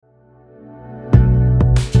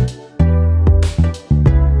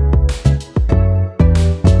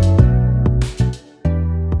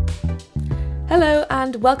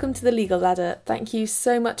welcome to the Legal Ladder. Thank you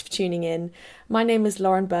so much for tuning in. My name is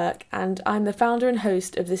Lauren Burke and I'm the founder and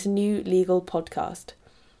host of this new legal podcast.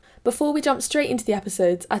 Before we jump straight into the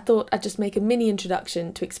episodes, I thought I'd just make a mini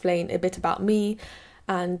introduction to explain a bit about me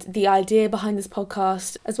and the idea behind this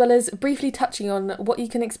podcast, as well as briefly touching on what you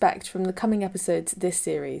can expect from the coming episodes this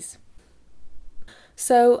series.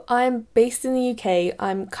 So I'm based in the UK.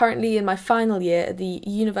 I'm currently in my final year at the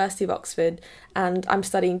University of Oxford and I'm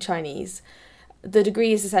studying Chinese. The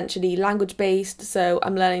degree is essentially language-based, so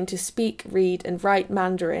I'm learning to speak, read and write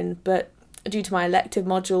Mandarin, but due to my elective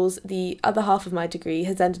modules, the other half of my degree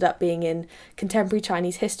has ended up being in contemporary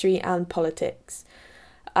Chinese history and politics.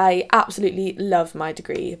 I absolutely love my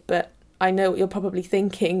degree, but I know what you're probably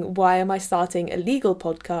thinking, why am I starting a legal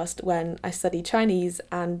podcast when I study Chinese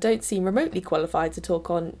and don't seem remotely qualified to talk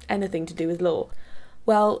on anything to do with law?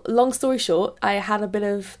 Well, long story short, I had a bit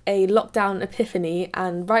of a lockdown epiphany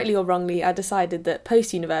and rightly or wrongly I decided that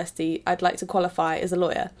post-university I'd like to qualify as a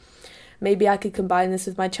lawyer. Maybe I could combine this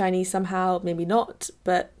with my Chinese somehow, maybe not,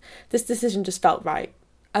 but this decision just felt right.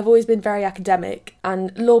 I've always been very academic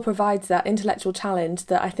and law provides that intellectual challenge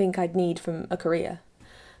that I think I'd need from a career.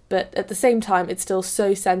 But at the same time, it's still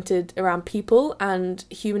so centred around people and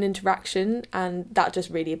human interaction, and that just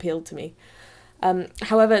really appealed to me.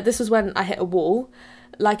 However, this was when I hit a wall.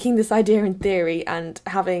 Liking this idea in theory and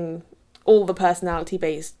having all the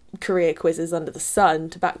personality-based career quizzes under the sun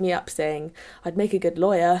to back me up saying I'd make a good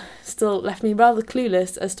lawyer still left me rather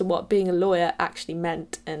clueless as to what being a lawyer actually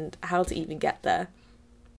meant and how to even get there.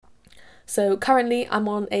 So currently I'm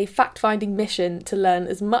on a fact-finding mission to learn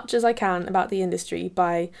as much as I can about the industry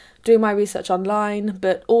by doing my research online,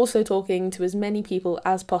 but also talking to as many people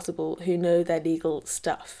as possible who know their legal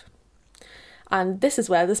stuff. And this is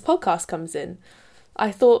where this podcast comes in. I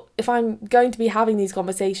thought if I'm going to be having these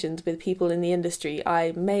conversations with people in the industry,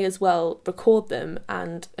 I may as well record them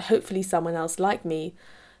and hopefully someone else like me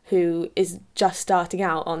who is just starting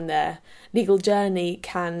out on their legal journey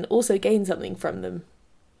can also gain something from them.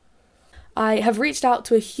 I have reached out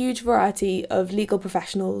to a huge variety of legal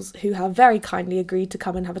professionals who have very kindly agreed to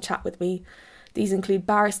come and have a chat with me. These include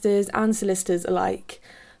barristers and solicitors alike,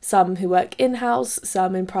 some who work in-house,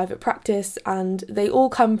 some in private practice, and they all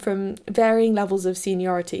come from varying levels of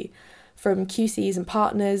seniority, from QCs and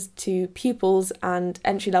partners to pupils and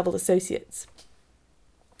entry-level associates.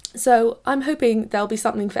 So I'm hoping there'll be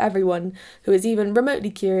something for everyone who is even remotely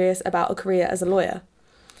curious about a career as a lawyer.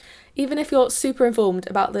 Even if you're super informed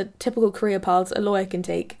about the typical career paths a lawyer can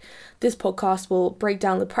take, this podcast will break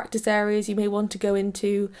down the practice areas you may want to go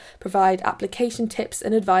into, provide application tips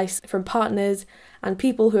and advice from partners and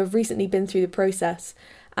people who have recently been through the process,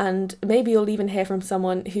 and maybe you'll even hear from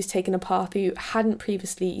someone who's taken a path you hadn't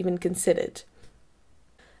previously even considered.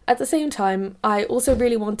 At the same time, I also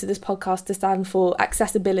really wanted this podcast to stand for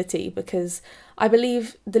accessibility because I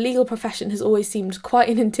believe the legal profession has always seemed quite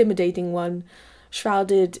an intimidating one,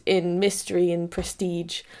 shrouded in mystery and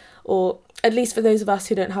prestige, or at least for those of us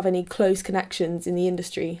who don't have any close connections in the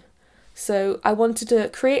industry. So I wanted to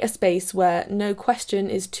create a space where no question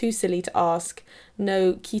is too silly to ask,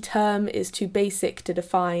 no key term is too basic to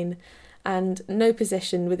define, and no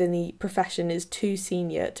position within the profession is too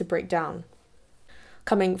senior to break down.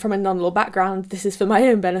 Coming from a non-law background, this is for my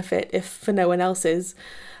own benefit, if for no one else's.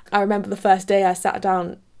 I remember the first day I sat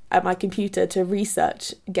down at my computer to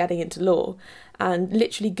research getting into law and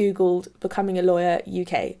literally Googled becoming a lawyer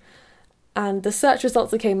UK. And the search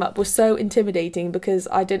results that came up were so intimidating because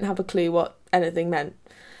I didn't have a clue what anything meant.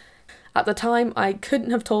 At the time, I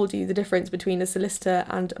couldn't have told you the difference between a solicitor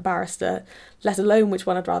and a barrister, let alone which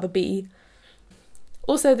one I'd rather be.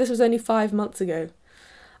 Also, this was only 5 months ago.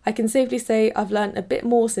 I can safely say I've learnt a bit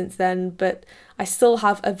more since then, but I still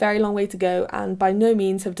have a very long way to go and by no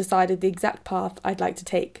means have decided the exact path I'd like to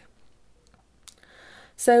take.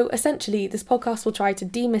 So essentially, this podcast will try to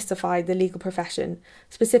demystify the legal profession,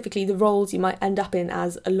 specifically the roles you might end up in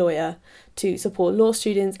as a lawyer, to support law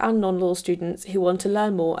students and non-law students who want to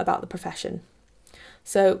learn more about the profession.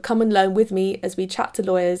 So come and learn with me as we chat to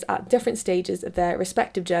lawyers at different stages of their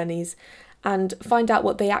respective journeys and find out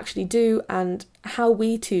what they actually do and how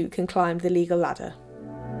we too can climb the legal ladder.